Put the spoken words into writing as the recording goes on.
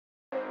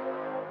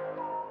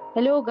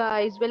Hello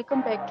guys,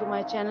 welcome back to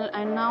my channel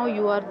and now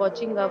you are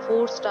watching a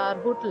 4-star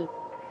hotel.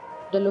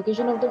 The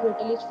location of the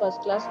hotel is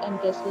first class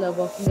and guests love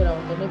walking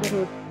around the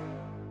neighborhood.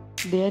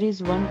 There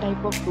is one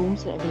type of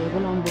rooms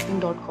available on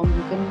booking.com.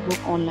 You can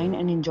book online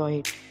and enjoy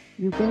it.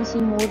 You can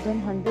see more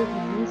than 100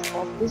 reviews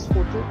of this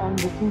hotel on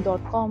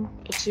booking.com.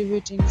 Its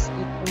rating is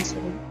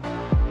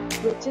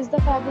 8.7, which is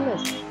the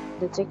fabulous.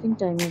 The check-in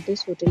time of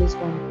this hotel is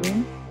 1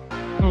 p.m.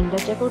 and the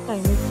checkout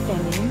time is 10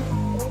 a.m.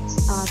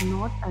 Pets are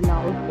not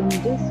allowed in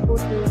this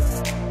hotel.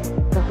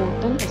 The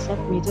hotel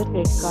accepts major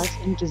credit cards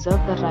and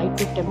reserves the right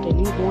to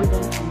temporarily hold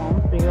an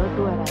amount prior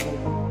to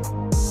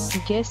arrival.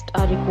 Guests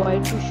are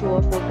required to show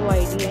a photo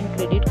ID and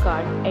credit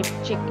card at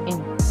check-in.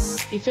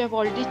 If you have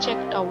already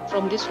checked out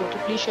from this hotel,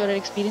 please share your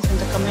experience in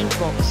the comment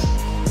box.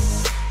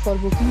 For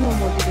booking or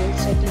more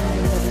details, check email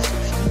in the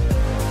description.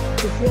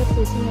 If you are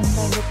facing any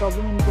kind of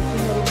problem in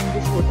booking a room in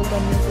this hotel,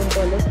 then you can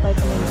tell us by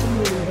commenting.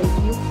 We will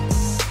help you.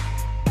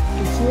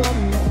 If you are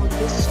new on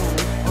this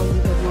channel or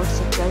you have not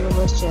subscribed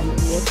our channel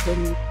yet, then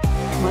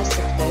you must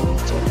subscribe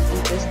our channel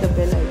and press the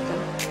bell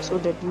icon so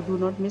that you do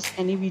not miss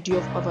any video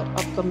of our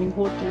upcoming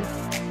hotel.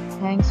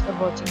 Thanks for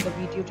watching the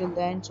video till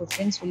the end. So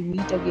friends, will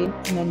meet again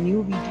in a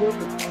new video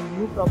with a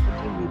new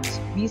property.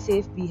 Be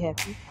safe, be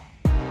happy.